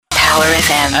Power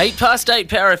FM. 8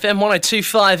 Power FM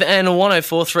 102.5 and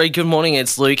 104.3. Good morning,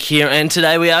 it's Luke here, and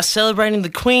today we are celebrating the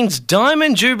Queen's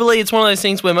Diamond Jubilee. It's one of those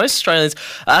things where most Australians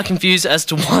are confused as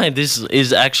to why this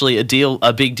is actually a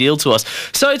big deal to us.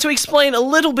 So to explain a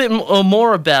little bit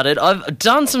more about it, I've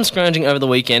done some scrounging over the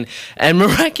weekend and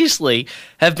miraculously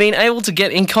have been able to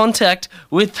get in contact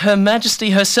with Her Majesty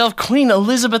herself, Queen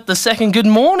Elizabeth II. Good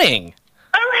morning.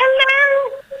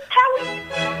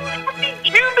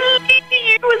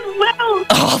 As well.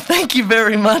 Oh, thank you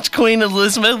very much, Queen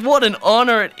Elizabeth. What an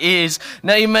honour it is.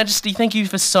 Now, Your Majesty, thank you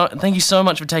so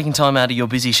much for taking time out of your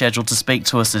busy schedule to speak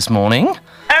to us this morning.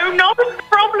 Oh, not a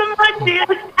problem, my dear.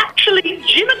 It's actually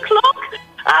gym o'clock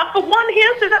for one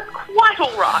here, so that's quite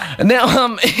all right.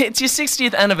 Now, it's your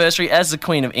 60th anniversary as the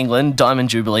Queen of England, Diamond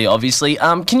Jubilee, obviously.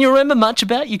 Can you remember much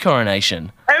about your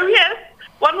coronation? Oh, yes.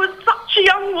 One was such a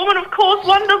young woman, of course.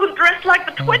 One doesn't dress like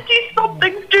the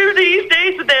 20-somethings do these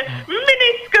days with their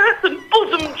mini skirts and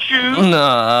bosom shoes. No,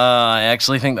 I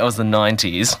actually think that was the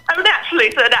 90s. Oh,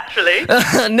 naturally, sir,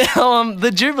 naturally. Now, the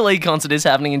Jubilee concert is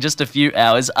happening in just a few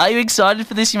hours. Are you excited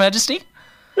for this, Your Majesty?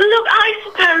 Look, I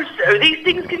suppose so. These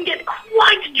things can get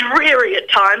quite dreary at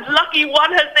times. Lucky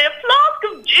one has their flask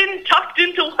of gin tucked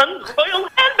into one's royal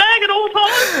handbag at all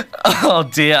times. Oh,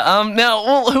 dear.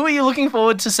 Now, who are you looking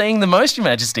forward to seeing the most, Your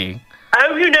Majesty?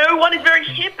 Oh, you know, one is very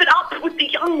hip and up with the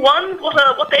young ones,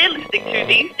 what they're listening to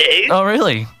these days. Oh,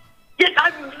 really? Yes,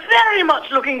 I'm very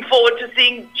much looking forward to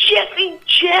seeing Jessie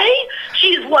J.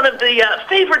 She's one of the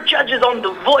favourite judges on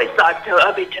The Voice,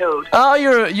 I've been told. Oh,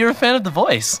 you're a fan of The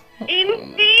Voice?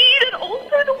 Indeed, and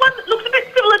also the one that looks a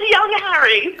bit similar to young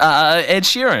Harry. Ed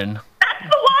Sheeran. That's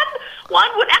the one.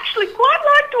 One would actually quite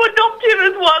like to adopt him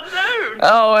as one's own.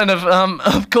 Oh, and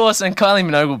of course, and Kylie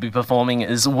Minogue will be performing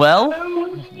as well.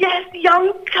 Oh, yes,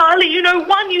 young Kylie. You know,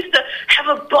 one used to have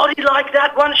a body like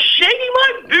that, one shaking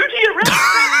my booty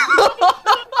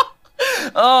around.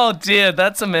 Oh dear,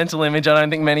 that's a mental image. I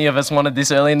don't think many of us wanted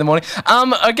this early in the morning.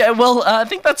 Okay, well, I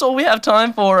think that's all we have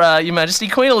time for, Your Majesty.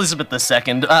 Queen Elizabeth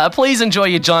II, please enjoy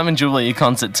your Diamond Jubilee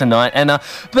concert tonight, and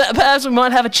perhaps we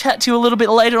might have a chat to you a little bit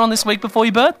later on this week before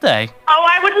your birthday. Oh,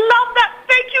 I would love that.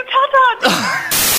 Thank you, Tata.